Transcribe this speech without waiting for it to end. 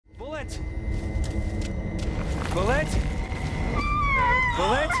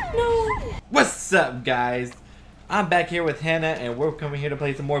No! What's up, guys? I'm back here with Hannah, and we're coming here to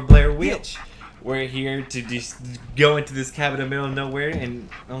play some more Blair Witch. We're here to just go into this cabin in the middle of nowhere, and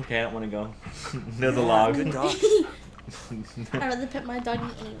okay, I don't want to go. There's a log. Good dog. I'd rather pet my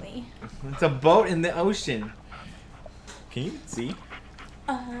doggy anyway. It's a boat in the ocean. Can you see?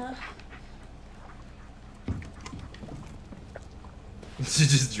 She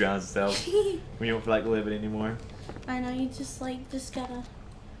just drowns herself when you don't feel like living anymore. I know, you just gotta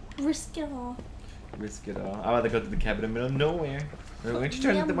risk it all. Risk it all. I'd rather go to the cabin in the middle of nowhere. Why don't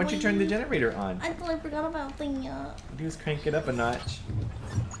you turn the generator on? I totally forgot about the Do is crank it up a notch.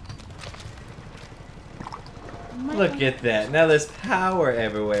 my Look at that. Now there's power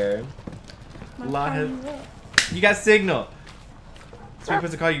everywhere. my You got signal. So you're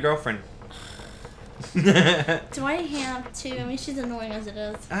supposed to call your girlfriend. Do I have to? I mean, she's annoying as it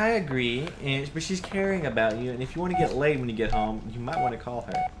is. I agree, but she's caring about you, and if you want to get laid when you get home, you might want to call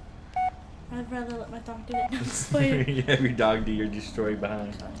her. I'd rather let my dog do it. No, just wait. You have your dog do your destroy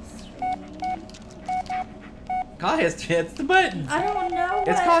behind. Call history, that's the button. I don't know.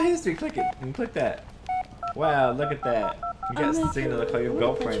 It's call history, click it, and click that. Wow, look at that. You got a signal to call your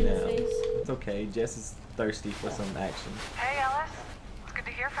girlfriend now. It's okay, Jess is thirsty for some action. Hey, Alice. It's good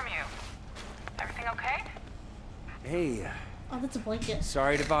to hear from you. Everything okay? Hey, Oh, that's a blanket.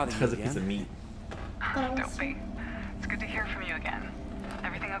 sorry to bother you Because a piece of again. meat. Thought it was Don't be. It's good to hear from you again.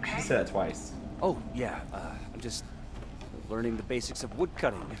 Everything okay? She said that twice. Oh, yeah, I'm just learning the basics of wood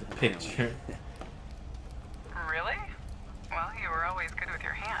cutting. Picture. Really? Well, you were always good with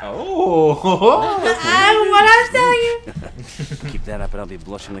your hands. Oh! What I was telling you. Keep that up and I'll be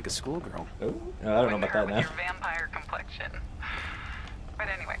blushing like a schoolgirl. Oh, I don't know about that With now. your vampire complexion. But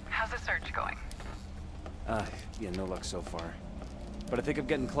anyway, how's the search going? Yeah, no luck so far. But I think I'm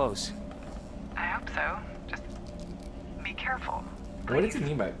getting close. I hope so. Just be careful. What does he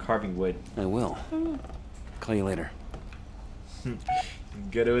mean by carving wood? I will. Call you later.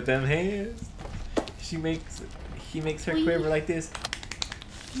 Good with them hands. He makes her quiver like this.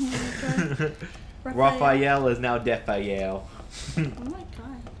 Raphael is now Defael. Oh my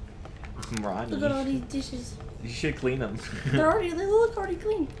god. Ronnie. Look at all these dishes. You should clean them. They look already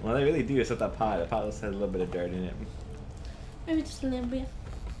clean. Well, they really do, except that pot. The pot just has a little bit of dirt in it. Maybe just a little bit.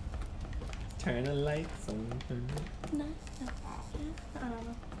 Turn the lights on. No. I don't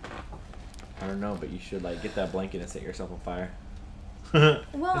know. I don't know, but you should like get that blanket and set yourself on fire. Well,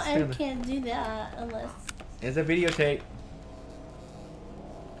 That's I kinda- can't do that unless. It's a videotape.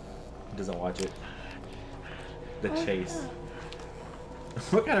 Doesn't watch it. The Oh, chase. yeah.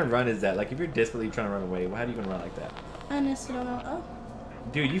 What kind of run is that? Like, if you're desperately trying to run away, how do you even run like that? I honestly don't know. Oh.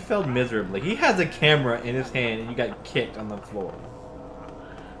 Dude, you failed miserably. He has a camera in his hand and you got kicked on the floor.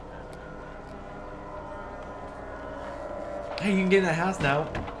 Hey, you can get in the house now.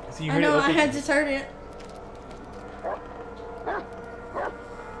 So you I heard know, it I open? had just heard it.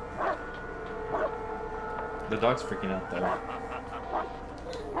 The dog's freaking out, though.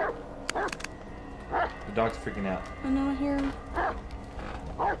 The dog's freaking out. I know, I hear him.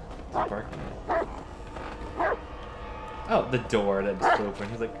 He's barking at it. Oh, the door that just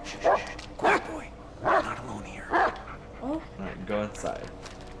opened. He's like, Shh, shh, shh. Quiet, boy. I'm not alone here. Oh. alright, go inside.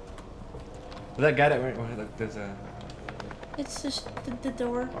 But that guy that went, oh, look, there's a... It's just the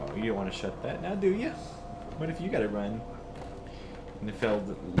door. Oh, you don't want to shut that now, do you? What if you gotta run? And it failed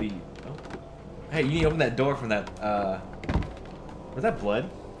to leave. Oh. Hey, you need to open that door from that, was that blood?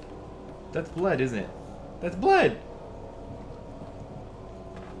 That's blood, isn't it? That's blood!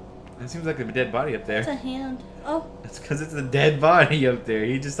 It seems like a dead body up It's a there. hand. Oh. That's because it's a dead body up there.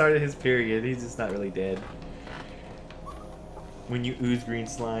 He just started his period. He's just not really dead. When you ooze green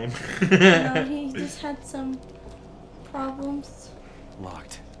slime. No, he just had some problems.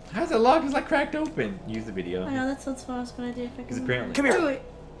 Locked. How's it locked? It's like cracked open. Use the video. I know, that's what I was gonna do if I Because could. apparently... Come here. Wait.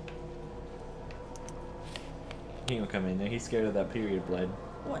 He ain't gonna come in there. He's scared of that period blood.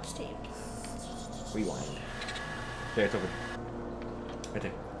 Watch tape. Rewind. There, it's open. Right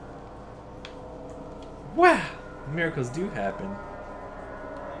there. Wow! Miracles do happen.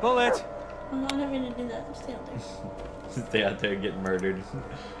 Bullet! Oh, no, I didn't mean to do that. Stay out there. Stay out there and get murdered.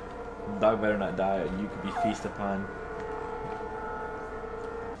 Dog better not die, or you could be feast upon.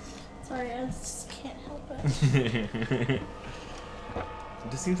 Sorry, I just can't help it. There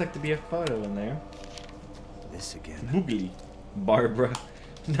just seems like to be a photo in there. This again. Boogity. Barbara.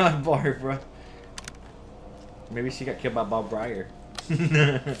 Not Barbara. Maybe she got killed by Bob Breyer. Is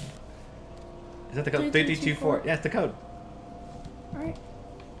that the code? 3324. Yeah, it's the code. Alright.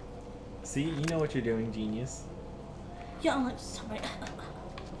 See, you know what you're doing, genius. Yeah, I'm like, somebody.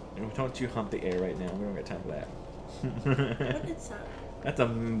 Don't you hump the air right now. We don't got time for that. What is that? That's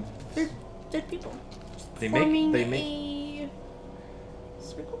a. They're dead people. They Forming make. a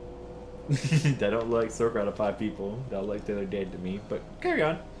circle. That don't look like circle out of 5 people. That look like they're dead to me. But carry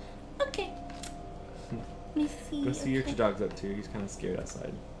on. Okay. Let me see. Go see what your dog's up to. He's kind of scared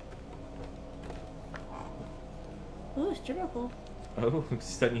outside. Ooh, stripper pole. Oh,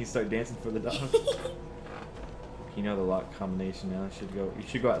 suddenly you start dancing for the dog. You know the lock combination now. You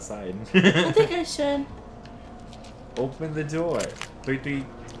should go outside. I think I should. Open the door. 3, 3,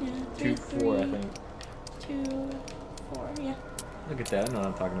 Yeah, 2, 4, I think. 2, 4. Yeah. Look at that. I know what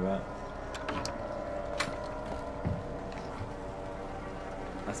I'm talking about.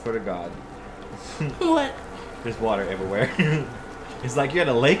 I swear to God. What? There's water everywhere. It's like you're at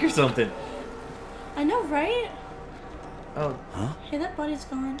a lake or something. I know, right? Oh. Huh? Hey, that body's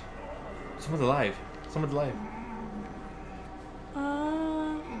gone. Someone's alive. Someone's alive.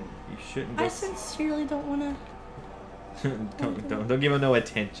 You shouldn't go. I sincerely don't want to. don't give him no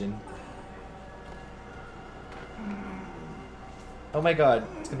attention. Oh my God,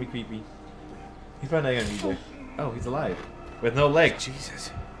 it's gonna be creepy. He's probably not gonna be there. Oh, he's alive. With no leg.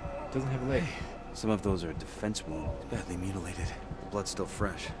 Jesus. Doesn't have a leg. Some of those are defense wounds. Badly mutilated. The blood's still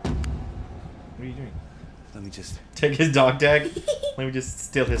fresh. What are you doing? Let me just... Take his dog tag? Let me just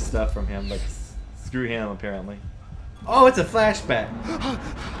steal his stuff from him. Like, screw him, apparently. Oh, it's a flashback.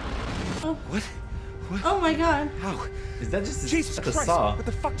 Oh. What? What? Oh my God. How? Is that just Jesus a Christ! saw? What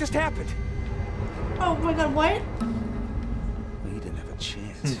the fuck just happened? Oh my God, what? Well, he didn't have a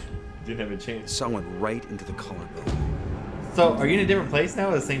chance. Didn't have a The chance. saw went right into the collarbone. So, are you in a different place now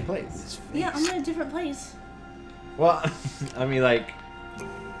or the same place? His face. Yeah, I'm in a different place. Well, I mean, like,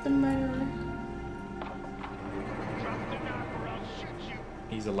 The murderer.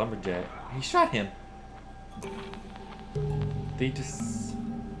 he's a lumberjack. He shot him. They just...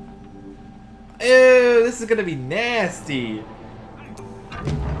 Ew, this is gonna be nasty.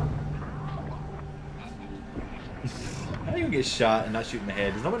 How do you get shot and not shoot in the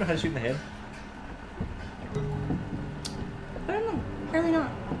head? Does no one know how to shoot in the head? I don't know. Apparently not.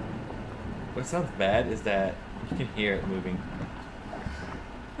 What sounds bad is that you can hear it moving.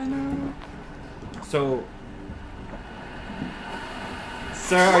 I know. So...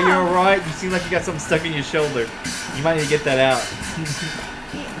 Sir, are you alright? You seem like you got something stuck in your shoulder. You might need to get that out.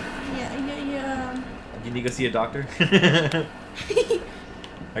 Yeah. You need to go see a doctor? I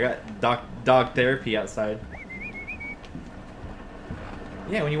got dog therapy outside.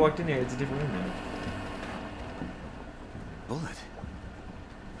 Yeah, when you walked in there, it's a different room now. Bullet.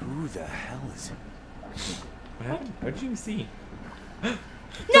 Who the hell is... What happened? What did you even see? No!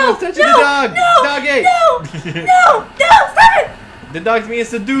 Someone's touching No! the dog! No! Doggy! No! No! No! Stop it! The dog's being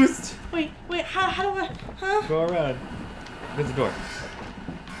seduced! Wait. How do I? Huh? Go around. There's the door.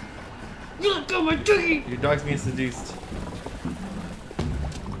 You let go of my doggy! Your dog's being seduced.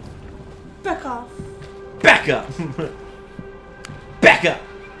 Back off. Back up! Back up!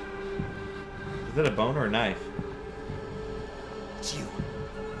 Is that a bone or a knife? It's you.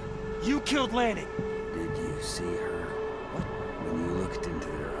 You killed Lanning. Did you see her? What? When you looked into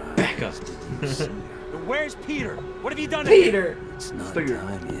their eyes. Back up! Did you see her? Where's Peter? What have you done Peter! It's not Peter.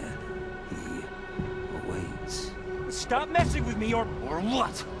 time yet. He awaits. Stop messing with me or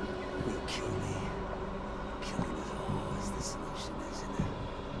what? You kill me. Killing is always the solution, isn't it?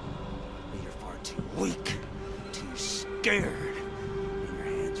 But you're far too weak, too scared, and your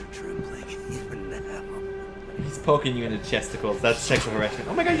hands are trembling even now. He's poking you in the chesticles. That's sexual harassment.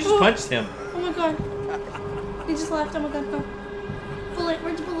 Oh my God, you just punched him. Oh my God. He just left. Oh my God, no. Bullet,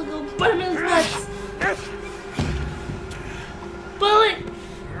 where'd the bullet go? Put him in his nuts. Bullet!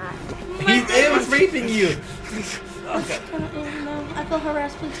 It was raping you. Okay. No, I feel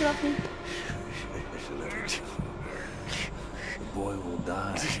harassed. Please get off me. The boy will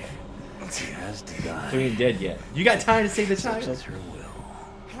die. He has to die. So he ain't dead yet. You got time to save the child? That's her will.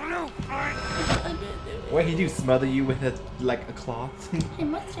 What did he do? Smother you with a cloth? Hey,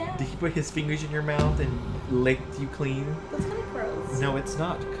 mustache. Did he put his fingers in your mouth and licked you clean? That's kind of gross. No, it's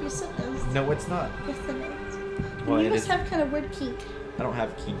not. Yes, it is. No, it's not. Yes, it is. Well, You it must is. have kind of weird kink. I don't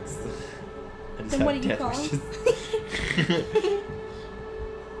have kinks. I just Then have what do you death call 'em? wishes.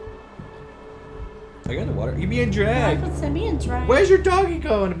 I got the water. You being I dragged. put Sammy in dry. Where's your doggy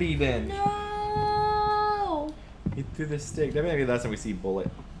going to be then? No. He threw the stick. That may be the last time we see Bullet.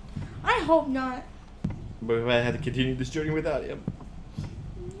 I hope not. But we might have to continue this journey without him.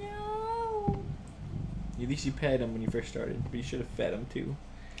 No. At least you pet him when you first started. But you should have fed him too.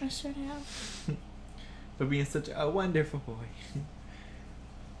 I should have. For being such a wonderful boy.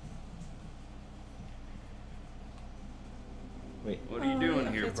 Wait. What are you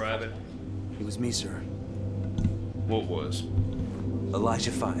doing here, Private? It was me, sir. What was?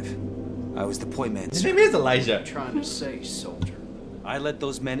 Elijah 5. I was the point man, His sir. name is Elijah. Trying to say, soldier. I led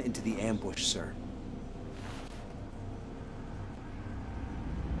those men into the ambush, sir.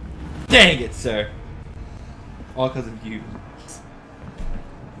 Dang it, sir. All because of you.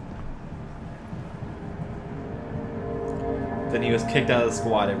 Then he was kicked out of the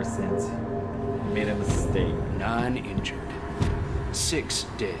squad ever since. He made a mistake. 9 injured. 6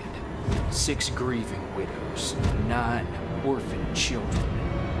 dead. 6 grieving widows. 9 orphan children.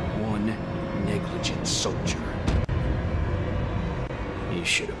 1 negligent soldier. He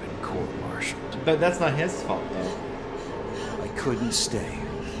should have been court-martialed. But that's not his fault, though. I couldn't stay.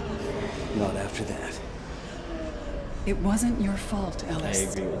 Not after that. It wasn't your fault, I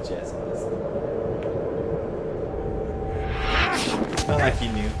Ellis. agree with Jess on this one. Not like he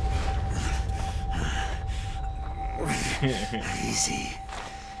knew. Easy.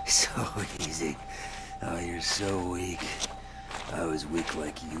 So easy. Oh, you're so weak. I was weak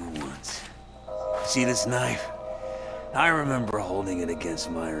like you once. See this knife? I remember holding it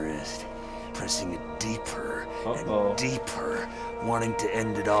against my wrist, pressing it deeper and deeper, wanting to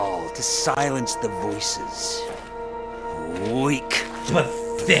end it all, to silence the voices. Weak.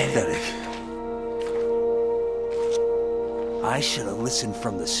 Pathetic. I should have listened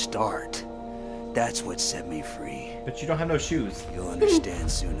from the start. That's what set me free. But you don't have no shoes. You'll understand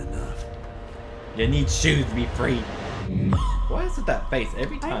soon enough. You need shoes to be free. Why is it that face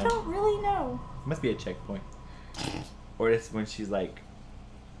every time? I don't really know. Must be a checkpoint. Or it's when she's like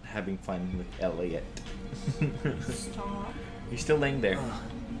having fun with Elliot. Stop. You're still laying there.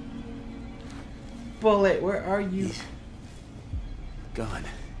 Bullet, where are you? He's gone.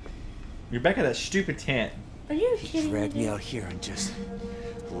 You're back at that stupid tent. Are you He kidding dragged me? me out here and just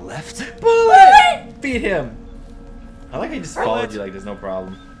left. Bullet! Beat him! I like how he just followed you like there's no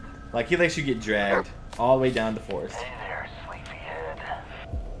problem. Like he lets you get dragged all the way down the forest. Hey there, sleepyhead.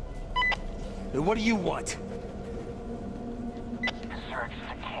 What do you want? Search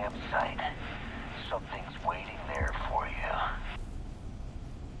the campsite. Something's waiting there for you.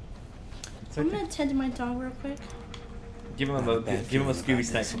 It's I'm okay. gonna tend to my dog real quick. Give him a Scooby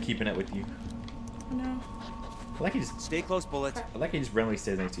snack for keeping it with you. I know. I like he just Stay close, Bullet. randomly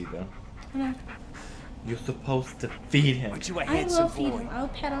stays next to you though. I know. You're supposed to feed him. Aren't you a I handsome will feed boy? him. I'll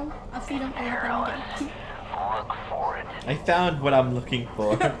pet him. I'll feed him and I'll pet him again. Look for it. I found what I'm looking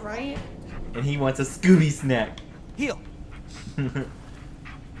for. Right? And he wants a Scooby snack. Heel.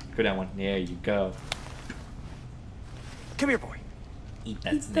 Go down one. There you go. Come here, boy. Eat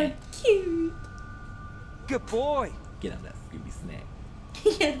that He's snack. so cute. Good boy. Get on that Scooby snack.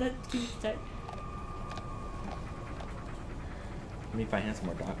 Yeah, that's cute stuff. Let me find him some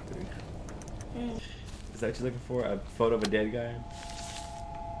more doctors. Mm. Is that what you're looking for? A photo of a dead guy?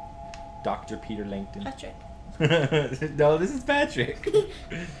 Dr. Peter Langton. Patrick. No, this is Patrick.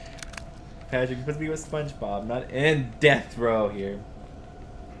 Patrick, you're supposed to be with SpongeBob, not in death row here.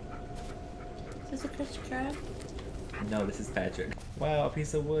 Is this a Krusty Krab? No, this is Patrick. Wow, a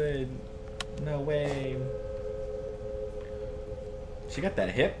piece of wood. No way. She got that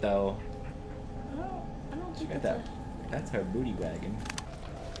hip though. I don't She think got that. That's her booty wagon.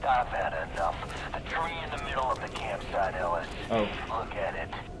 I've had enough. The tree in the middle of the campsite, Ellis. Oh. Look at it.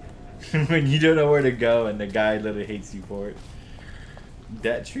 When you don't know where to go and the guy literally hates you for it.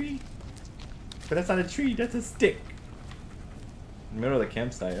 That tree? But that's not a tree, that's a stick. In the middle of the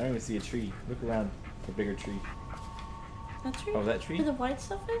campsite, I don't even see a tree. Look around for a bigger tree. That tree? Oh, that tree? Where the white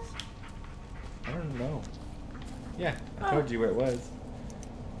stuff is? I don't know. Yeah, I Oh. told you where it was.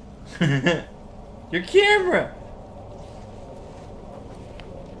 Your camera!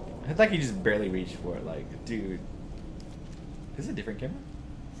 I thought you just barely reached for it, like, dude. Is it a different camera?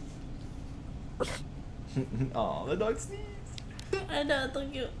 Aw, the dog sneezed. I know, it's so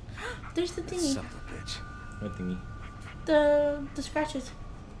cute. There's the thingy. Son of a bitch. What thingy? The scratches.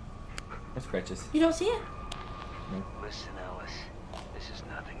 What scratches? You don't see it? No. Listen, Ellis. This is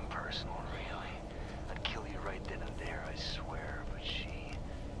nothing personal, really. I'd kill you right then and there, I swear. But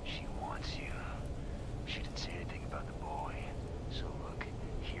she wants you. She didn't say anything about the boy. So look,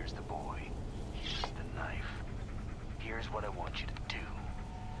 here's the boy. Here's the knife. Here's what I want you to do.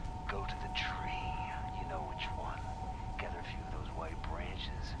 Go to the tree. You know which one. Gather a few of those white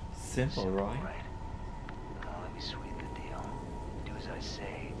branches. Simple, Roy. Right? Now let me sweeten the deal. Do as I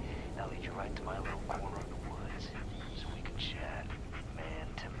say. I'll lead you right to my little corner of the woods, so we can chat man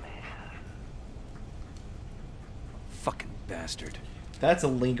to man. Fucking bastard. That's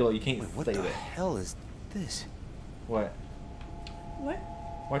illegal, you can't Wait, what say the that. hell is this? What? What?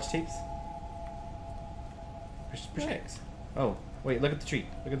 Watch tapes? Push X. Oh, wait, look at the tree.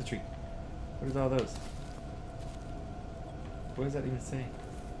 Look at the tree. What is all those? What does that even say?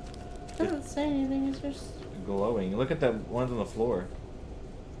 It doesn't say anything, it's just... Glowing. Look at the ones on the floor.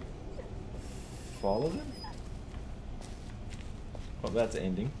 Follow them? Well, that's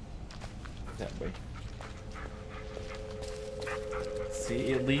ending. That way. See,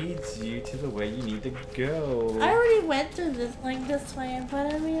 it leads you to the way you need to go. I already went through this, like, this way,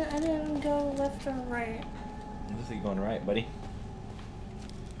 but I mean, I didn't go left or right. Looks like you're going right, buddy.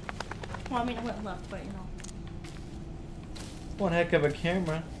 Well, I mean, I went left, but, you know. One heck of a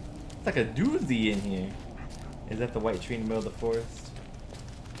camera. It's like a doozy in here. Is that the white tree in the middle of the forest?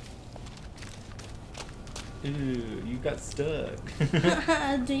 Ooh, you got stuck.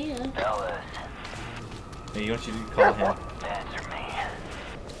 I did. Ellis, Hey, you want you to call him. answer me.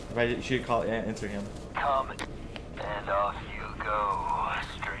 Right, you should call answer him. Come, and off you go,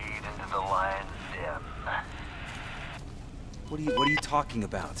 straight into the lion's den. What are you talking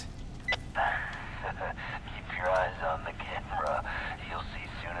about? Keep your eyes on the camera. You'll see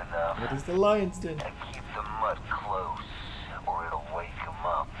soon enough. What is the lion's den? And keep the mutt close, or it'll wake him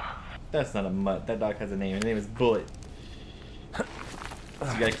up. That's not a mutt. That dog has a name. His name is Bullet. So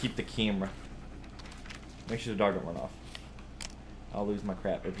you gotta keep the camera. Make sure the dog don't run off. I'll lose my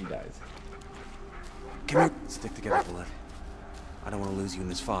crap if he dies. Come here. Stick together, Blood. I don't want to lose you in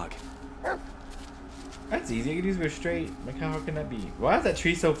this fog. That's easy. I can just go straight. Like, how hard can that be? Why is that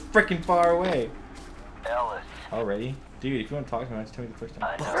tree so freaking far away? Ellis, Already? Dude, if you want to talk to me, just tell me the first time.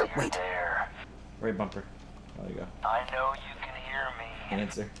 I know you're Wait. there. Right bumper. There you go. I know you can hear me.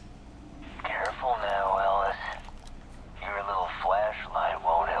 Answer. Careful now, Ellis. Your little flashlight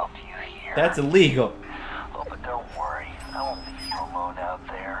won't help you here. That's illegal. Oh, but don't worry. I won't leave you alone out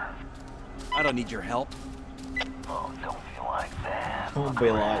there. I don't need your help. Oh, don't be like that. Don't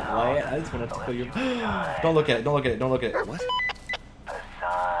be like that. I just want to tell you. Don't look at it. Don't look at it. Don't look at it. What? A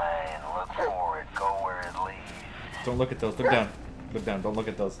sign. Look for it. Go where it leads. Don't look at those. Look down. Look down. Don't look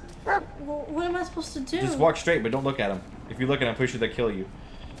at those. Well, what am I supposed to do? Just walk straight, but don't look at them. If you look at them, I'm pretty sure they'll kill you.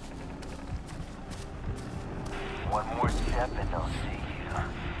 One more step and they'll see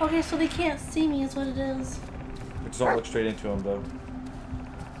you. Okay, so they can't see me is what it is. But just don't look straight into them, though.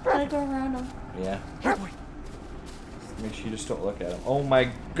 Gotta go around them. Yeah. Here, boy. Make sure you just don't look at them. Oh my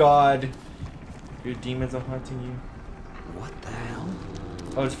god. Your demons are haunting you. What the hell?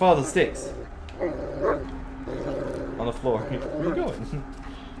 Oh, just follow the sticks. On the floor. Where are you going?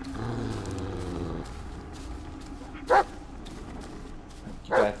 You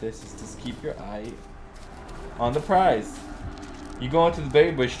got this. Just keep your eye on the prize. You go into the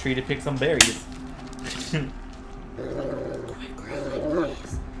berry bush tree to pick some berries. You're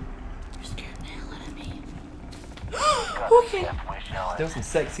scared the hell out of me. Okay. There's some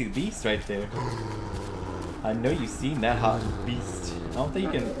sexy beasts right there. I know you've seen that hot beast. I don't think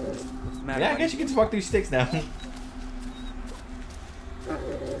you can. What's the matter? Yeah, I guess you can just walk through sticks now.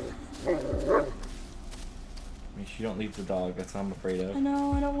 Make sure you don't leave the dog. That's what I'm afraid I of.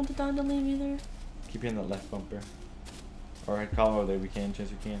 know, I don't want the dog to leave either. Keep hitting that left bumper. Or I'd call over there if we can, chance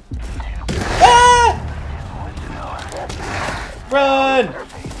we can. Ah! Run!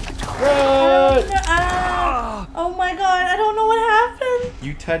 Run! Oh my god, I don't know what happened.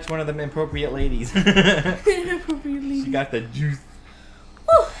 You touched one of them inappropriate ladies. Inappropriately. She got the juice.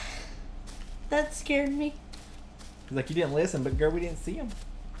 Whew. That scared me. She's like, you didn't listen, but girl, we didn't see him.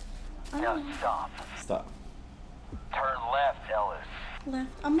 Now stop. Stop. Turn left, Ellis. Left.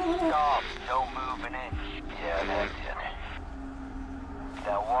 I'm a little. Stop. Don't move an inch. Yeah, that's it.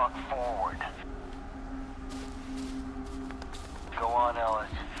 Now walk forward. Go on, Ellis.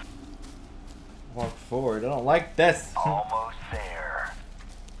 Walk forward. I don't like this. Almost there.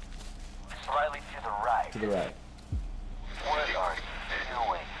 Slightly to the right. To the right. What are you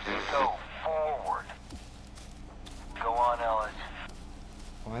doing? Go forward. Go on, Ellis.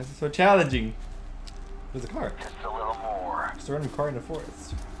 Why is it so challenging? There's a car. Just a little more. Just a random car in the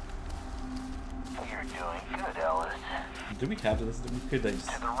forest. You're doing good, Ellis. Do we have to listen to? We could just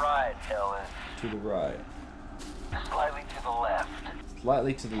To the right, Ellis. to the right. Slightly to the left.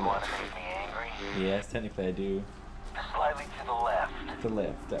 Slightly to the You want left. to make me angry? Yes, technically I do. Slightly to the left. To the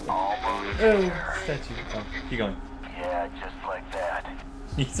left, that way. Almost Oh, there. statue. Oh, keep going. Yeah, just like that.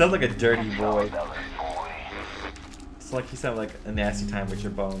 You sound like a dirty Good boy. job, Ellis, boy. It's like you sound like a nasty time with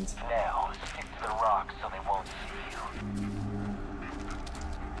your bones. Now, stick to the rocks so they won't see you.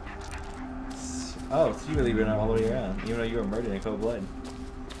 Oh, so you really went all the way around, even though you were murdered in cold blood.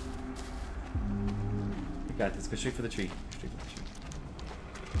 You got this. Go straight for the tree. Straight for the tree.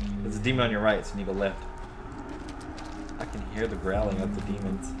 There's a demon on your right, so you need to go left. I can hear the growling of the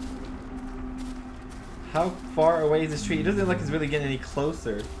demons. How far away is this tree? It doesn't look like it's really getting any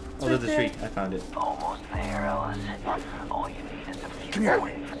closer. Oh, there's a tree. I found it. Almost there, Ellis. All you need is a few Come here.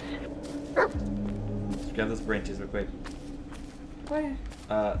 points. Let's grab those branches real quick. Where?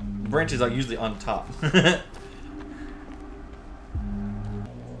 Branches are usually on top.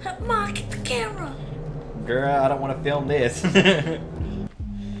 Ma, get the camera. Girl, I don't want to film this. Right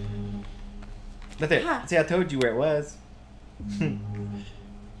there. Ha. See, I told you where it was. Can't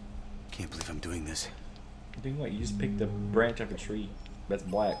believe I'm doing this. Doing what? You just picked a branch off a tree. That's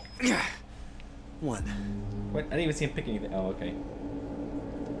black. One. What? I didn't even see him pick anything. Oh, okay.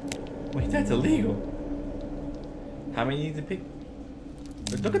 Wait, that's illegal. How many you need to pick?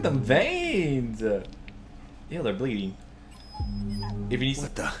 Look at them veins. Yeah, they're bleeding. If you need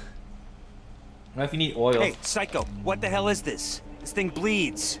What the? well, if you need oil. Hey, Psycho, what the hell is this? This thing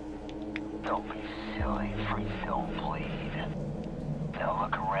bleeds. Don't be silly. Freaks don't bleed. Now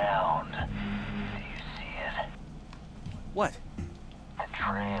look around. Do you see it? What? The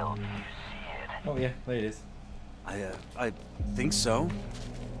trail. Do you see it? Oh yeah, there it is. I think so.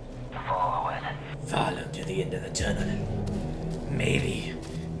 Follow it. Follow to the end of the tunnel. Maybe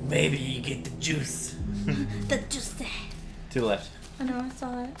you get the juice. The just there. To the left. I know, I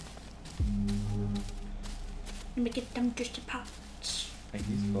saw it. Let me get them just a pouch. Like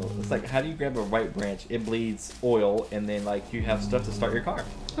useful. It's like, how do you grab a right branch? It bleeds oil, and then like you have stuff to start your car.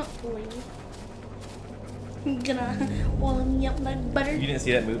 Oh, boy. I'm gonna oil me up like butter. You didn't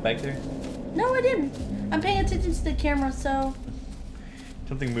see that move back there? No, I didn't. I'm paying attention to the camera, so.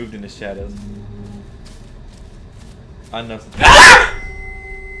 Something moved in the shadows. I know something.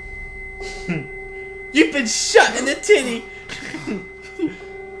 You've been shot in the titty.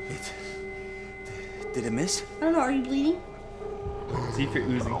 Did it miss? I don't know, are you bleeding? See if you're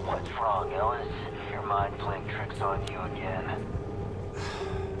oozing. What's wrong, Ellis? Your mind playing tricks on you again.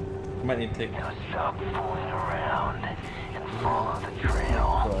 You might need to take. Now stop fooling around and follow the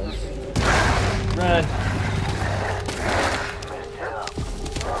trail. Run.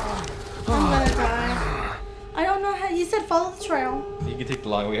 I'm gonna die. I don't know how. You said follow the trail. You can take the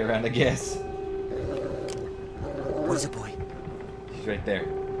long way around, I guess. What is it, boy? She's right there.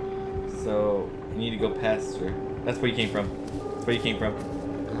 So you need to go past her. That's where you came from. That's where you came from.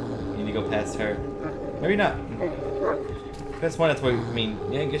 You need to go past her. Maybe not. That's one. That's where. I mean,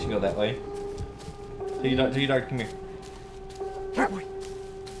 yeah, I guess you can go that way. So you dog, come here. Here, boy.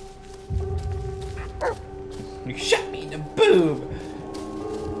 You shot me in the boob.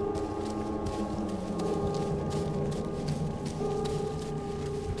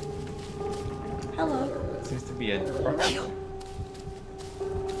 Hello. Seems to be a truck.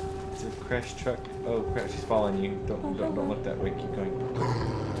 It's a crash truck. Oh crap! She's following you. Don't look that way. Keep going.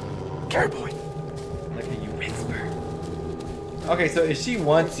 Here, boy. Like how you whisper. Okay, so if she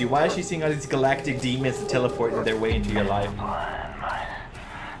wants you, why is she seeing all these galactic demons to teleport their way into your life? Blind mice.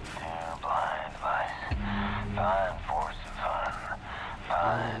 Two blind mice. Fine for some fun.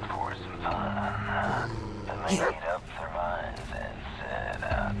 Fine for some fun. They made up their minds and set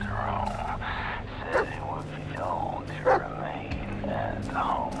out to roam. Said it would be dull to remain at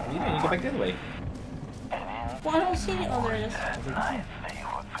home. You know, you go back the other way. Well, I don't see any. Oh, there it is. That night they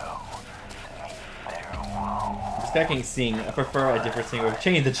would go to meet their woe. This guy can't sing. I prefer a different singer.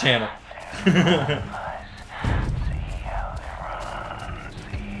 Change the channel. See how they run.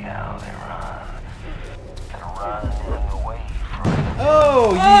 See how they run. They're running away from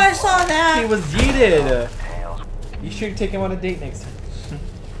Oh, Oh, I saw he that. was yeeted. tails. You should take him on a date next time.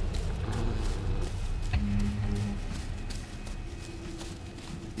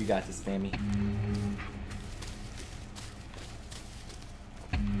 You got this, Sammy.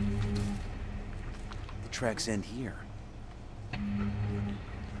 The tracks end here.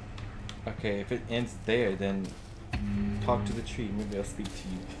 Okay, if it ends there, then talk to the tree. Maybe I'll speak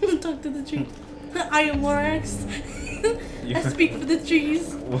to you. Talk to the tree. I am Lorax. You- I speak for the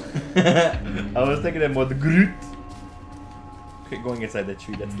trees. I was thinking of more the Groot. Quit going inside the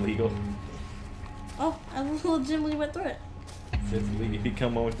tree. That's illegal. Oh, I legitimately went through it. That's illegal. If you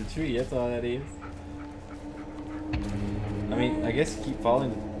come on with the tree, that's all that is. I mean, I guess keep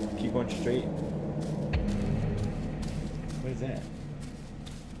following, keep going straight. What is that?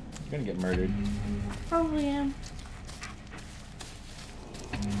 You're gonna get murdered. Probably am.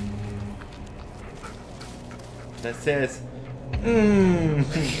 That says, mmm.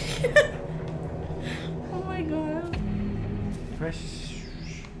 Oh my god. Press.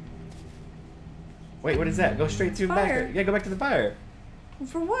 Wait, what is that? Go straight to Fire. back. Yeah, go back to the fire.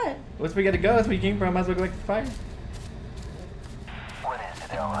 For what? What's where you gotta go? That's where you came from. Might as well go back to the fire. What is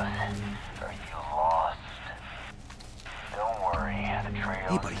it, Ellis? Are you lost? Don't worry, the trail's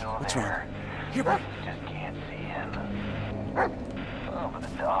Hey, buddy, still what's there. wrong? Here, boy. Just can't see him. Oh, but the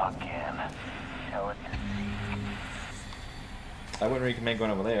dog can. Tell it to I wouldn't recommend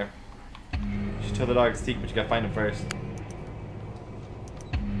going over there. You should tell the dog to seek, but you gotta find him first.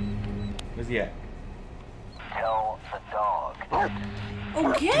 Where's he at? tell the dog.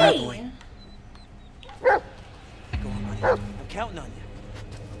 Okay. Go on, buddy. I'm counting on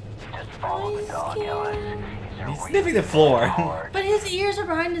you. Just follow the dog, Ellis. He's sniffing the floor. But his ears are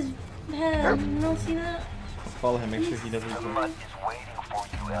behind his head. You don't see that? Follow him, make sure he doesn't. The mutt is waiting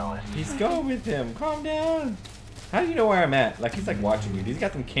for you, Ellis. He's going with him. Calm down. How do you know where I'm at? Like, he's like watching me. He's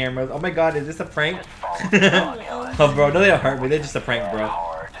got some cameras. Oh my god, is this a prank? Just follow the dog, Ellis. Oh, bro, no, they don't hurt me. They're just a prank, bro.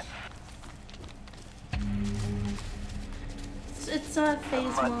 Hard. It's not The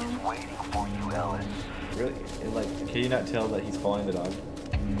phase mutt one. is waiting for you, Ellis. Really? And, like, can you not tell that he's following the dog?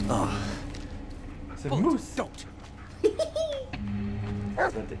 Oh, It's a moose. don't. He's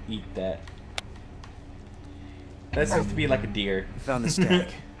about to eat that. That seems to be like a deer. I found the stag.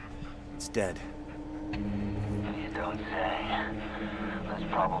 It's dead. You don't say. That's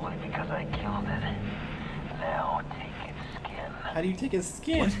probably because I killed it. Now take its skin. How do you take his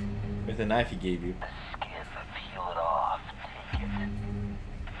skin? With a knife he gave you. The skin, peel it off. Take it.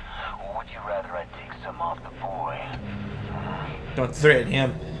 Or would you rather I take some off the boy? Don't threaten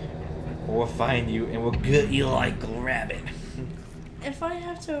him. Or we'll find you and we'll gut you like a rabbit. If I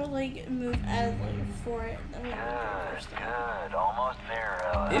have to like move as like for it, then we Good, good. Almost there,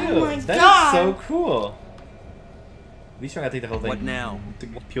 Ellis. Ew, Oh my that God. is so cool. At least you're gonna take the whole thing. What now?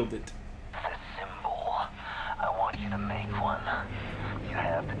 Peeled it. The symbol. I want you to make one. You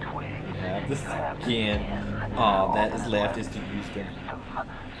have the twigs. Have the You have the skin. All that is left is to use them.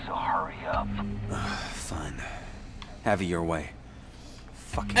 So hurry up. Fine. Have it your way.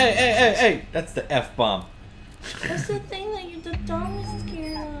 Fucking. Hey, hey, hey, hey! That's the F-bomb. That's the thing that the dog is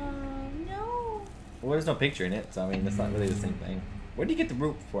scared of. No. Well, there's no picture in it, so I mean, that's not really the same thing. Where do you get the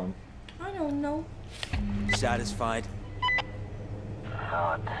root from? I don't know. Satisfied?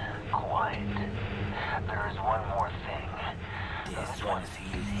 Not quite. There is one more thing. This one's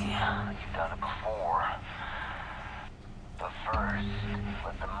easy. You've done it before. But first,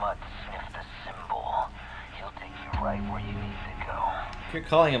 let the mutt sniff the symbol. He'll take you right where you need to go. You're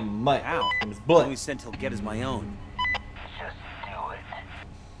calling him Mutt. Ow. From his The bullet. only scent he'll get is my own. Just do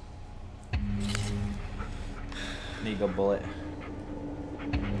it. There you go, Bullet.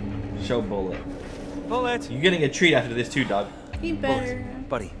 Show Bullet. Bullet! You're getting a treat after this too, dog. He better.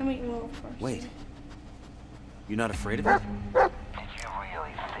 Buddy. I mean, well, of course. Wait. You're not afraid of it? Did you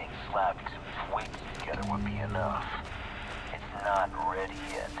really think slapping some twigs together would be enough? It's not ready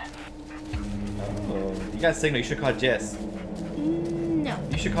yet. Oh, you got a signal. You should call Jess. No.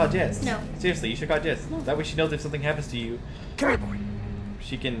 You should call Jess. No. Seriously, you should call Jess. That way she knows if something happens to you, Come here, boy.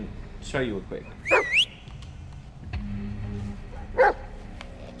 she can show you a quick.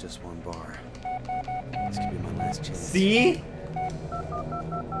 Just one bar. This could be my last chance. See?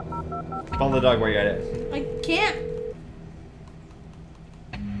 Follow the dog where you're at it. I can't.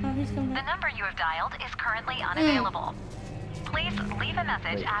 Oh, he's coming The back. number you have dialed is currently unavailable. Please leave a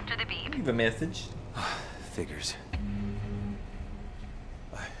message Wait. after the beep. Leave a message. Figures.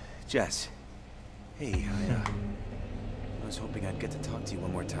 Jess. Hey, I was hoping I'd get to talk to you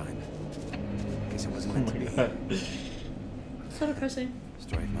one more time. Guess it wasn't Oh meant to my be. god. So depressing.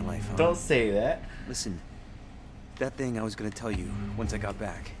 Story of my life, huh? Don't say that. Listen, that thing I was gonna tell you once I got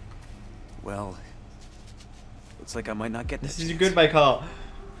back. Well, looks like I might not get This that is your chance. goodbye call.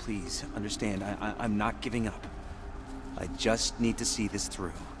 Please understand, I'm not giving up. I just need to see this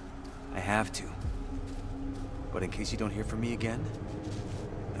through. I have to. But in case you don't hear from me again,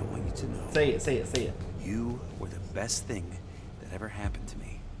 I want you to know. Say it, say it, say it. You were the best thing that ever happened to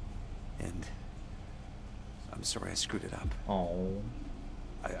me. And I'm sorry I screwed it up. Oh.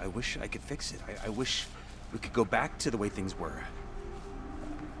 I wish I could fix it. I wish we could go back to the way things were.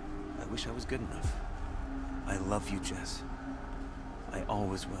 I wish I was good enough. I love you, Jess. I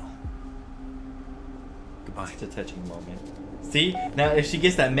always will. Goodbye. It's a touching moment. See? Now if she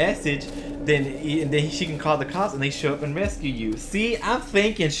gets that message, then she can call the cops and they show up and rescue you. See? I'm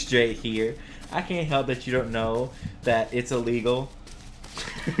thinking straight here. I can't help that you don't know that it's illegal.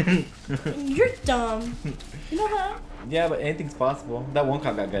 You're dumb. You know that? Yeah, but anything's possible. That one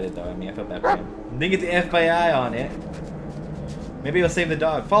cop got gutted though. I mean, I felt bad for him. Didn't get the FBI on it. Maybe it'll save the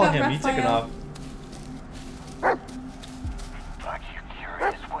dog. Follow Got him. You took it Raphael. off. Are you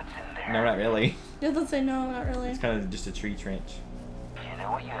curious what's in there? No, not really. He doesn't say no, not really. It's kind of just a tree trench. You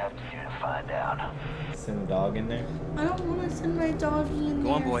know what you have to do to find out? Send the dog in there. I don't want to send my doggy in Go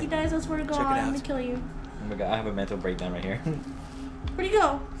there. on, boy. If he dies, I swear to God, Check it I'm out. gonna kill you. Oh my god, I have a mental breakdown right here. Where'd he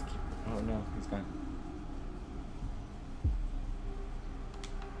go? Oh no. Oh, he's gone.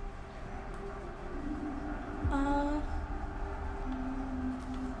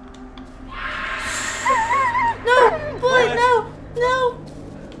 No! Bullet, no! No!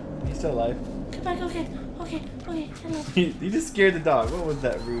 He's still alive. Come back, okay. Okay, okay. Hello. You just scared the dog. What was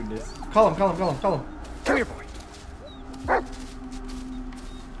that rudeness? Call him, call him, call him, call him. Come here, boy.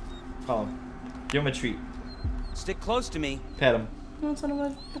 Call him. Give him a treat. Stick close to me. Pet him. That's what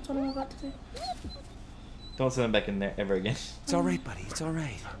I'm about to do. Don't send him back in there ever again. It's all right, buddy. It's all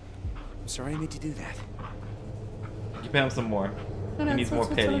right. I'm sorry I made you do that. You pet him some more. No, He needs that's more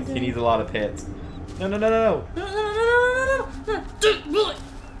what I'm petties. He doing. needs a lot of pets. No, no, no, no, no. No, no, no, no, no, no, no. Dude, Bullet!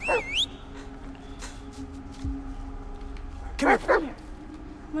 Come here. Come here.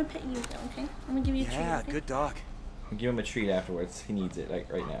 I'm gonna pet you though, okay? I'm gonna give you a treat. Yeah, Okay? good dog. Give him a treat afterwards. He needs it,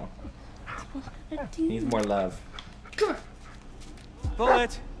 like, right now. I do. He needs more love. Come here.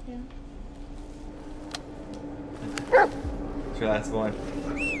 Bullet. Yeah. It's your last one.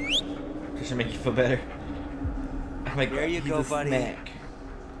 Just to make you feel better. Oh my God, There you he's go, a buddy. snack.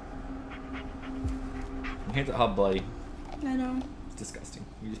 Your hands are all bloody. I know. It's disgusting.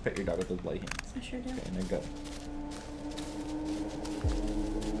 You just pet your dog with those bloody hands. I sure do. Okay, and then go.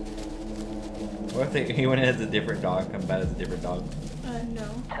 What if he went in as a different dog, come back as a different dog? No.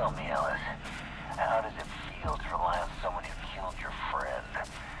 Tell me, Ellis, how does it feel to rely on someone who killed your friend?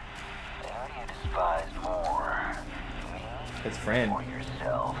 And who do you despise more? Me His friend. or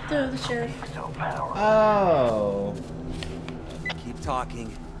yourself? The sheriff. Being so powerful. Oh. Keep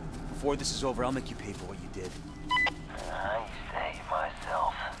talking. Before this is over, I'll make you pay for what you did. I used to hate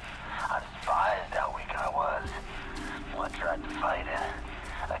myself. I despised how weak I was. Well, I tried to fight it.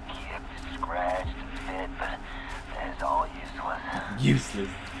 I kicked, scratched, and bit, but it's all useless. Useless.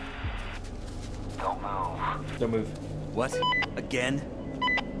 Don't move. Don't move. What? Again?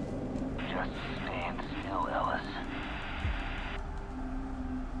 Just stand still, Ellis.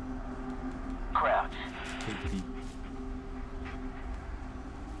 Crouch.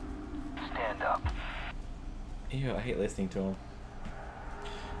 Stand up Ew, I hate listening to him.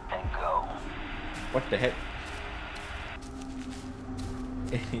 and go. What the heck?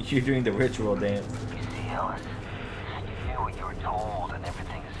 You're doing the ritual dance. You see, Ellis, you knew what you were told, and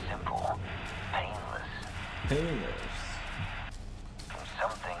everything is simple, painless. Painless.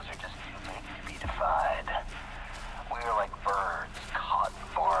 Some things are just too big to be defied. We are like birds caught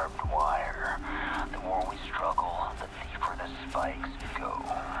in barbed wire. The more we struggle, the deeper the spikes go.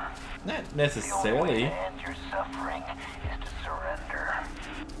 Not The only way necessarily. to end your suffering is to surrender.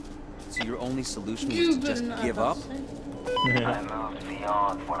 So your only solution was You to just better not give up? say. I moved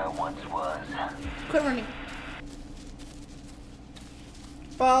beyond what I once was. Quit running.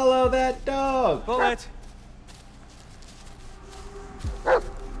 Follow that dog. Bullet!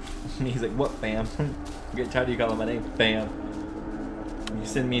 He's like, what, Bam? I get tired of you calling my name, Bam. You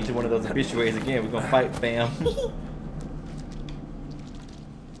send me into one of those obituaries again, we're gonna fight, Bam.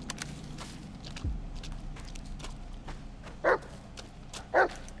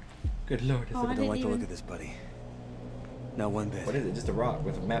 Good lord, Oh, I I don't like didn't the look even- of this, buddy. Not one bit. what is it? Just a rock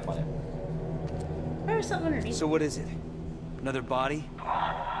with a map on it. There's something underneath. So what is it? Another body?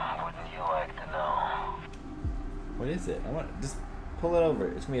 Wouldn't you like to know? What is it? I want just pull it over.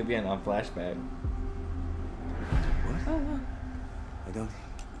 It's gonna be on flashback. What? Oh, wow.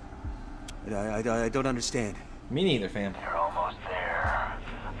 I don't understand. Me neither, fam. You're almost there.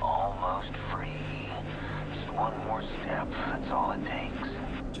 Almost free. Just one more step. That's all it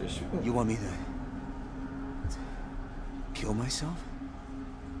takes. Just You want me to kill myself?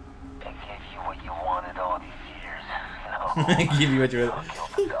 I gave you what you wanted all these years. No. give you what you I'll kill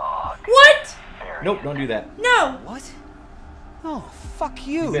the dog. What? Bury Nope, it. don't do that. No. What? Oh, fuck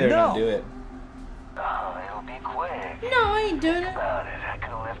you. You better no. not do it. Oh, it'll be quick. No, I ain't doing it. About it, I could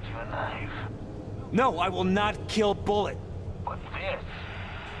have left you a knife. No, I will not kill Bullet. But this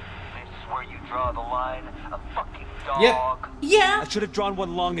is where you draw the line. A fucking dog. Yep. Yeah. I should have drawn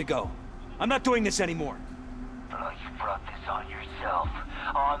one long ago. I'm not doing this anymore. Oh, you brought this on yourself.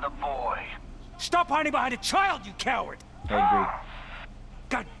 On the boy. Stop hiding behind a child, you coward! I agree.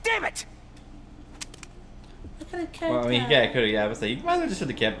 God damn it! I could have kept Well, I mean, that. yeah, I could have. Yeah, I was like, you might as well just should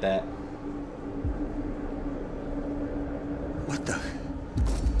have kept that. What the?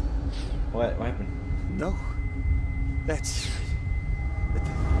 What? What happened? No. That's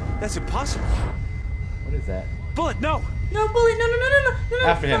impossible. What is that? Bullet, no! No, Bullet. No, no, no, no, no, no.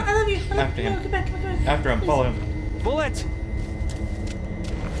 After him. No, I love you. I love After you. him. No, come back, come back, come back. After him, Please. follow him. Bullet!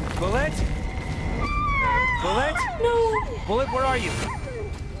 Bullet? Bullet? No. Bullet, where are you?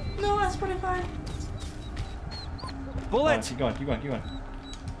 No, that's 45. Come on, Bullet! keep going, keep going, keep going.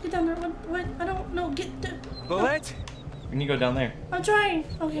 Get down there. What? I don't know. Get there. Bullet? We need to go down there. I'm trying.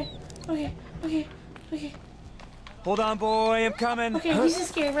 Okay. Hold on, boy. I'm coming. Okay, he's just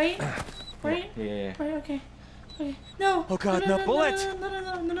scared, right? Right? Yeah. Right, okay. No. Oh, God, no, Bullet.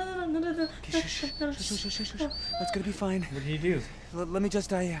 No. Shush. That's gonna be fine. What did he do? Let me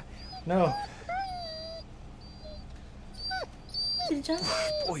just, No. Did he jump?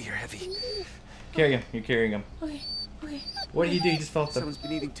 Boy, you're heavy. Carry him. You're carrying him. Okay. What did he do? He just fell off the... Someone's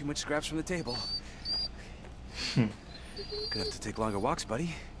been eating too much scraps from the table. Gonna have to take longer walks,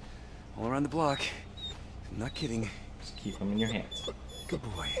 buddy. All around the block. I'm not kidding. Just keep him in your hands. Good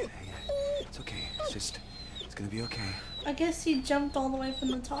boy. It's okay. It's gonna be okay. I guess he jumped all the way from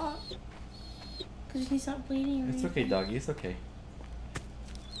the top. Because he's not bleeding or It's okay, doggy. It's okay.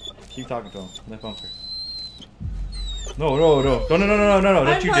 Keep talking to him. Left bumper. No. Don't you do I'm not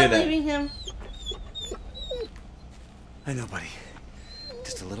that. leaving him. I know, buddy.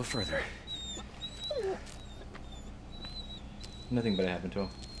 Just a little further. Nothing better happened to him.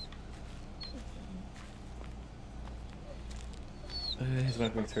 His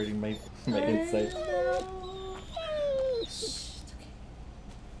stomach's hurting my inside.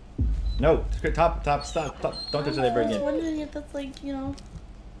 No, top, stop. Don't touch that ever I was again. wondering if that's like, you know.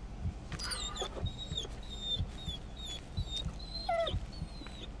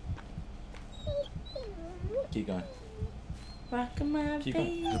 Keep going. Rockin' my Keep baby.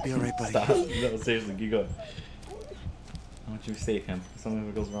 You'll be alright, buddy. Stop. No, seriously, keep going. I want you to save him. If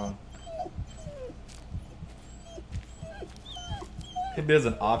something goes wrong. If there's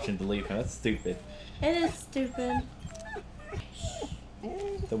an option to leave him, that's stupid. It is stupid.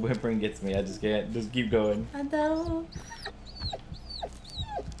 The whimpering gets me. I just can't. Just keep going. I know.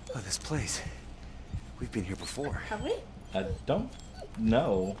 Oh, this place. We've been here before. Have we? I don't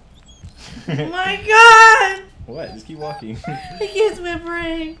know. Oh my god! What? Just keep walking. He keeps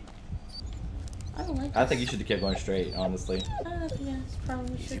whimpering. I don't like I think you should have kept going straight, honestly. I think that's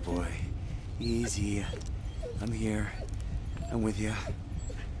probably Easy, should. boy. Easy. I'm here. I'm with you.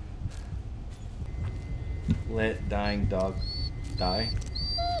 Let dying dog die?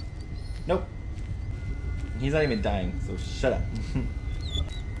 Nope. He's not even dying, so shut up.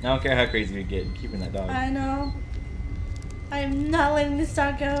 I don't care how crazy we get. I'm keeping that dog. I know. I am not letting this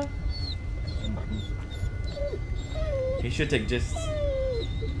dog go. He should take Jess.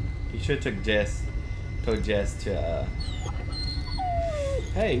 He should took Jess. Told Jess to.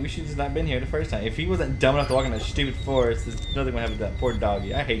 Hey, we should just not been here the first time. If he wasn't dumb enough to walk in that stupid forest, there's nothing gonna happen to that poor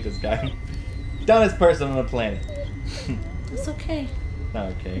doggy. I hate this guy. Dumbest person on the planet. It's okay. Not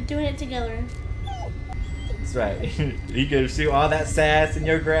okay. We're doing it together. That's right. You could shoot all that sass in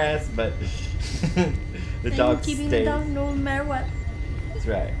your grass, but the dog I'm keeping stays. the dog no matter what. That's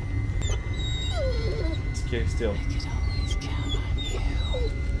right. Secure still.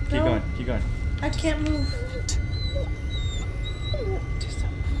 Keep No. going. Keep going. I can't move.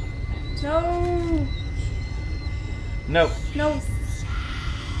 No. Nope. No.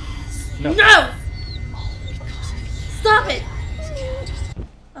 No. No! Stop it!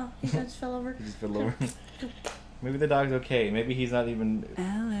 Oh, he just fell over. He just fell over. Maybe the dog's okay. Maybe he's not even.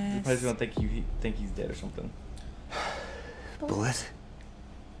 Alice. You probably don't think he's dead or something. Bullet?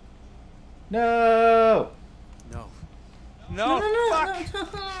 No. No. No, Fuck!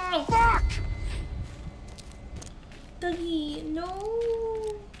 no. Fuck! Dougie,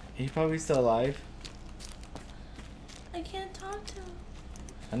 no. He's probably still alive. I can't talk to him.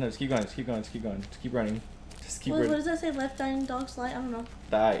 I know. Just keep going. Just keep going. Just keep going. Just keep running. Just keep What running. does that say? Left dying dog slide? I don't know.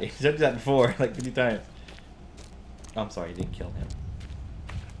 Die. He's done that before, like 50 times. I'm sorry, you didn't kill him.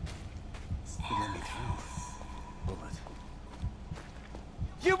 You let me through. Bullet.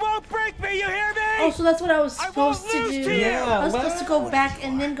 You won't break me, you hear me? Oh, so that's what I was I won't supposed to lose do. to you! I was supposed to go What back if you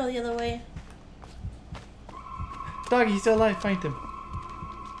and are? then go the other way. Doggy, he's still alive. Find him.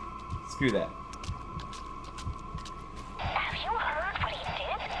 Screw that. Have you heard what he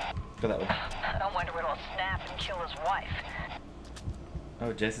did? Go that way. I wonder what will snap and kill his wife.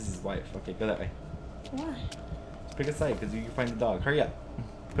 Oh, Jess is his wife. Okay, go that way. Why? Just pick a side because you can find the dog. Hurry up.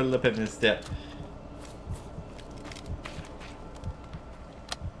 Put a little pep in his step.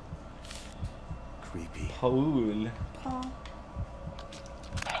 Creepy. Paul. Paul.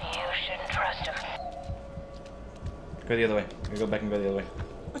 You shouldn't trust him. Go the other way. Go back and go the other way.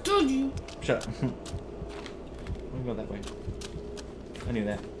 I told you. Shut up. I'm gonna go that way. I knew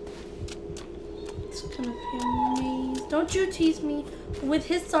that. It's gonna be a maze. Don't you tease me with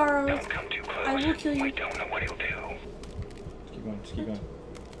his sorrows. Don't come too close. I will kill you. We don't know what he'll do. Just keep going. Just keep going.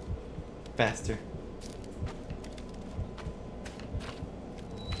 Faster.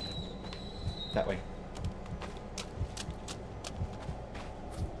 That way.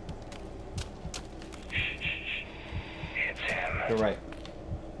 Go right.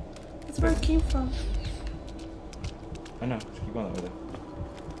 That's where it came from. I know. Just keep going that way though.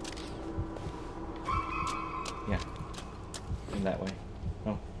 Yeah. In that way.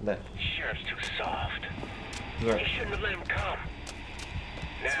 No, left. Sheriff's too soft. Right. You shouldn't have let him come.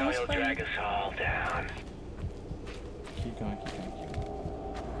 Now he'll drag us all down. Keep going, keep going, keep going.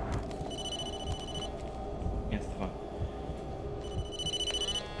 Answer the phone.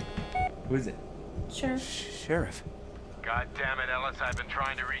 Who is it? Sheriff. Sheriff. God damn it, Ellis, I've been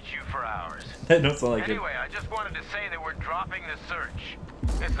trying to reach you for hours. That don't sound like it. Anyway, I just wanted to say that we're dropping the search.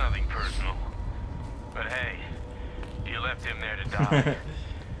 It's nothing personal. But hey, you left him there to die.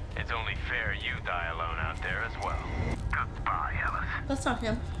 It's only fair you die alone out there as well. Goodbye, Ellis. That's not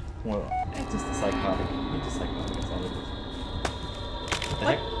him. Well, it's just a psychotic. He's just psychotic, that's all it is. What the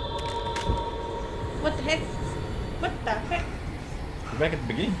heck? What the heck? What the heck? We're back at the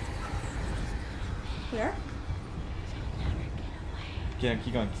beginning. Where? Yeah,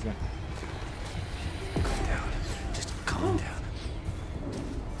 keep going, keep going. Calm down. Just calm down.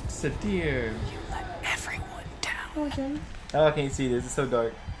 It's a deer. You let everyone down. Oh, Jen. Oh, I can't see this. It's so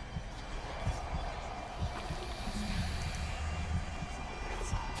dark.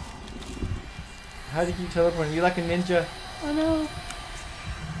 How did you teleport? You like a ninja? Oh no.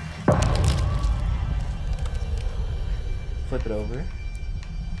 Flip it over.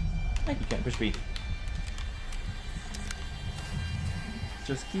 Like, You can't push B.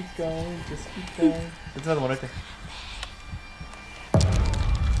 Just keep going. Just keep going. There's another one right there.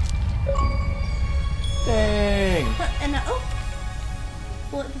 Dang! and oh,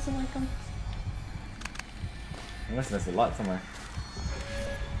 Bullet doesn't like him. I must have missed a lot somewhere.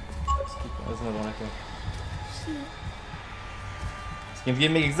 Just keep going. There's another one right there. This game's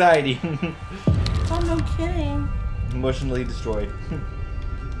giving me anxiety. Oh, no kidding. Emotionally destroyed.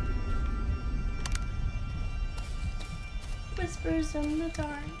 Whispers in the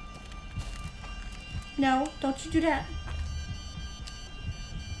dark. No, don't you do that.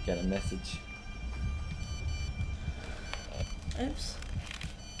 Got a message. Oops.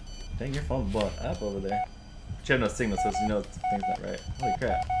 Dang, your phone's blowing up over there. But you have no signal, so you know things not right. Holy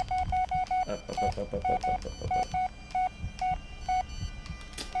crap. Up, up, up, up, up, up, up, up, up, up.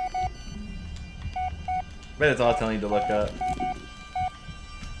 Bet it's all telling you to look up.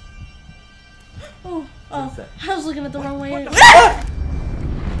 Oh, What is oh. that? I was looking at the wrong way.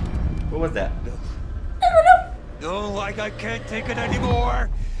 What was that? No, like I can't take it anymore.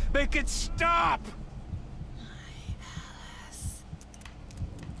 Make it stop.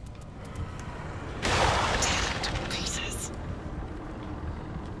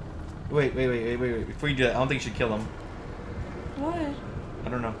 Wait. Before you do that, I don't think you should kill him. Why? I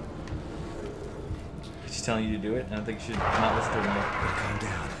don't know. She's telling you to do it, and I think you should not listen to her anymore. Calm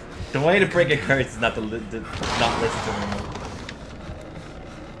down. The way to break a curse is not to not listen to her anymore.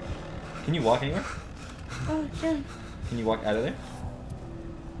 Can you walk anywhere? Oh, Jen. Can you walk out of there?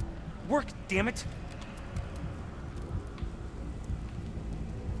 Work, damn it.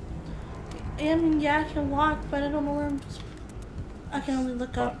 I mean, yeah, I can walk, but I don't know where I'm. I can only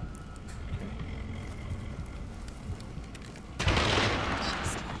look up.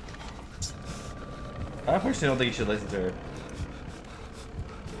 I personally don't think you should listen to her.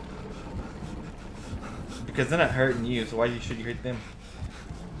 Because they're not hurting you, so why should you hurt them?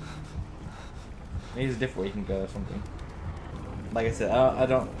 Maybe there's a different way you can go or something. Like I said, I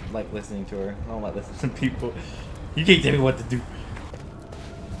don't like listening to her. I don't like listening to people. You can't tell me what to do.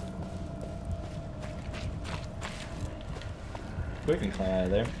 We can climb out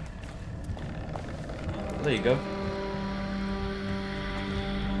of there. There you go.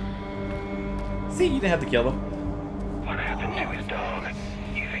 See, you didn't have to kill him. What happened to his dog?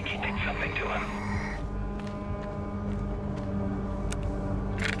 You think he did something to him?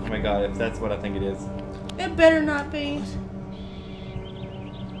 Oh my god, if that's what I think it is. It better not be.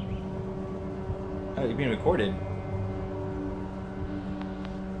 Oh, you're being recorded.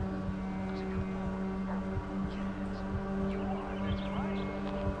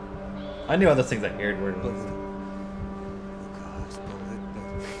 I knew all those things I aired were. Oh gosh, Bullet. No,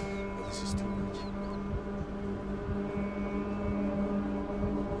 this is too much.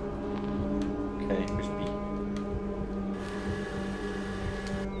 Okay, push B.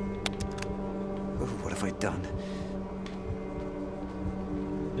 Oh, what have I done?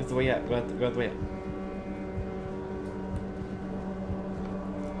 This is the way out. Go out the way out.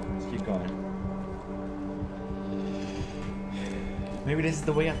 Let's keep going. Maybe this is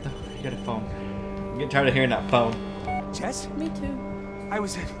the way out though. You got a phone. I'm getting tired of hearing that phone. Jess? Me too. I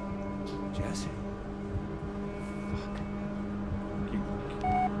was in. Jess?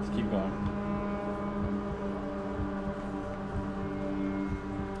 Let's keep going.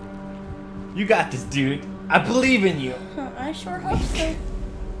 You got this, dude. I believe in you. I sure hope so.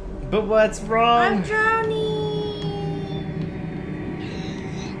 But what's wrong? I'm drowning.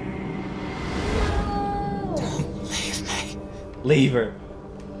 Don't leave me. Leave her.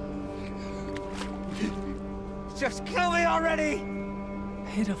 Just kill me already!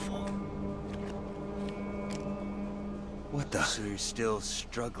 Pitiful. What the? So you're still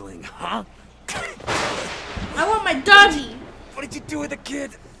struggling, huh? I want my doggy. What did you do with the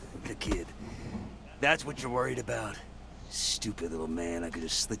kid? The kid. That's what you're worried about? Stupid little man, I could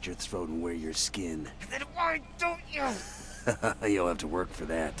just slit your throat and wear your skin. Then why don't you? You'll have to work for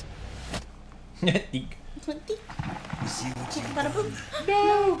that. You see what you've done?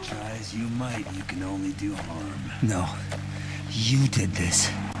 No. Try as you might, you can only do harm. No. You did this.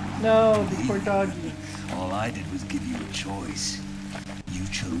 No, the poor doggy. All I did was give you a choice. You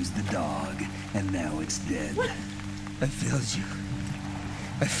chose the dog, and now it's dead. What? I failed you.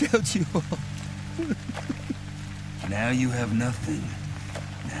 I failed you all. Now you have nothing.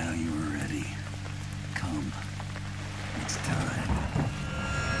 Now you are ready. Come. It's time.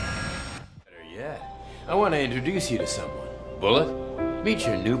 Better yet, I want to introduce you to someone. Bullet, meet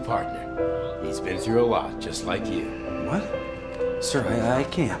your new partner. He's been through a lot, just like you. What? Sir, I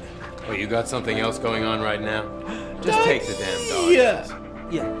can't. Oh, you got something else going on right now? Just take the damn dog.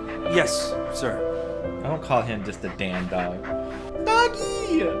 Yeah. Yes, sir. I don't call him just a damn dog.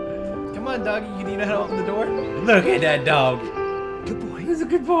 Doggy! Come on, doggy. You need to help open the door? Look at that dog. Good boy. He's a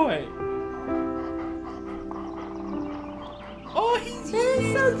good boy. Oh, he's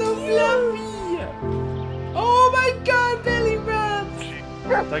so fluffy. Oh my god, belly rubs.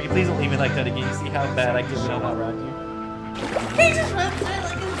 Doggy, please don't leave me like that again. You see how bad I get when I'm not around you? He just runs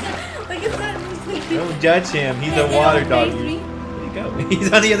out like it's not. Don't judge him. He's a water doggy. Where'd he go?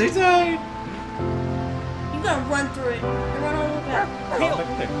 He's on the other side. You gotta run through it. And run all the way back.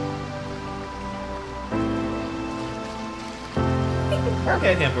 Look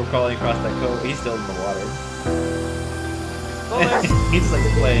at him for crawling across that cove. He's still in the water. He's just like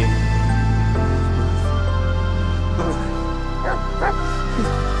playing.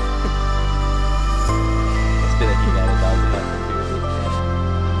 It's been a United dog to have for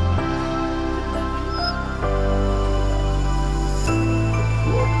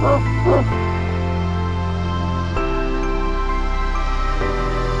beer.